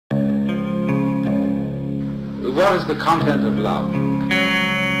What is the content of love?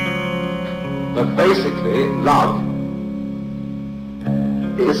 But basically, love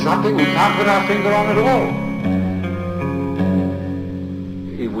is something we can't put our finger on at all.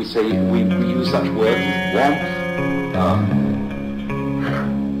 We say, we use such words as warmth,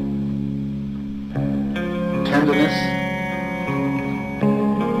 tenderness,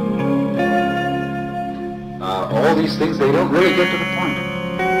 all these things, they don't really get to the point.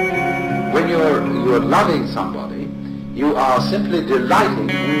 When you're loving somebody, you are simply delighting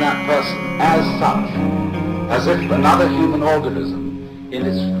in that person as such, as if another human organism, in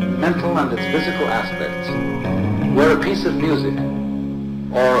its mental and its physical aspects, were a piece of music,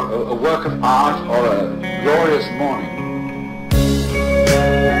 or a work of art, or a glorious morning.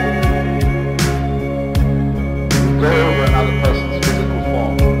 You go over another person's physical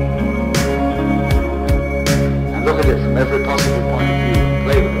form and look at it from every possible point of view and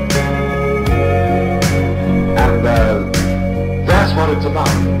play with it. And that's what it's about.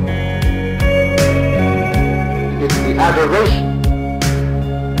 It's the adoration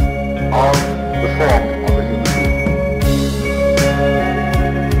of the form of a human being.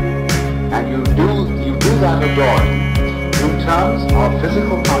 And you do that adoring in terms of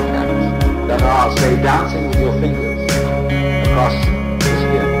physical contacts that are, say, dancing with your fingers across the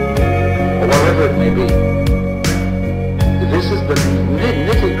skin, or whatever it may be. This is the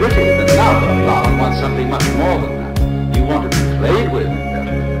nitty-gritty, the nub of love. You want something much more than that. You want to be played with.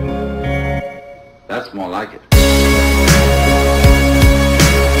 That's more like it.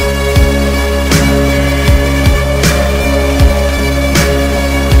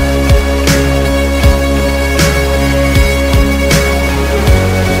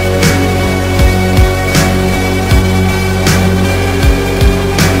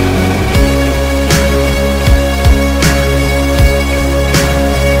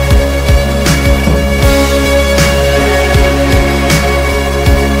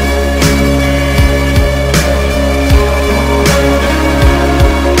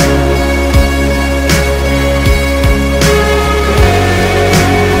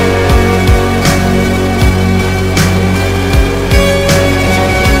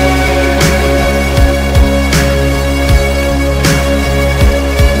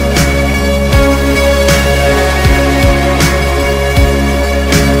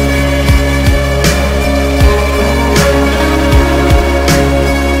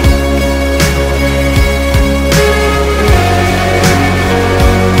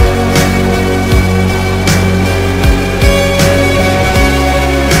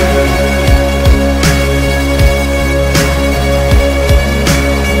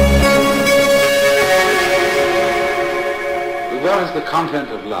 What is the content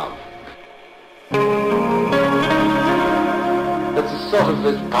of love? It's a sort of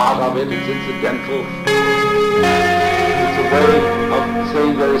this part of it, it's incidental. It's a way of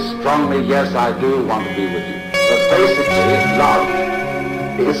saying very strongly, yes, I do want to be with you. But basically, love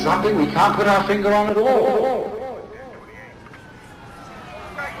is something we can't put our finger on at all.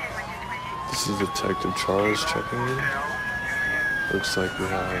 This is Detective Charles checking in. Looks like we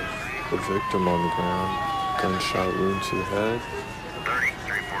have the victim on the ground. Gunshot wound to the head.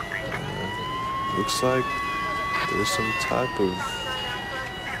 Looks like there's some type of,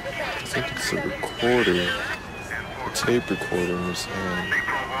 I think it's a recorder, a tape recorder in his hand.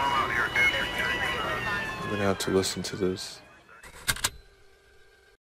 I'm gonna have to listen to this.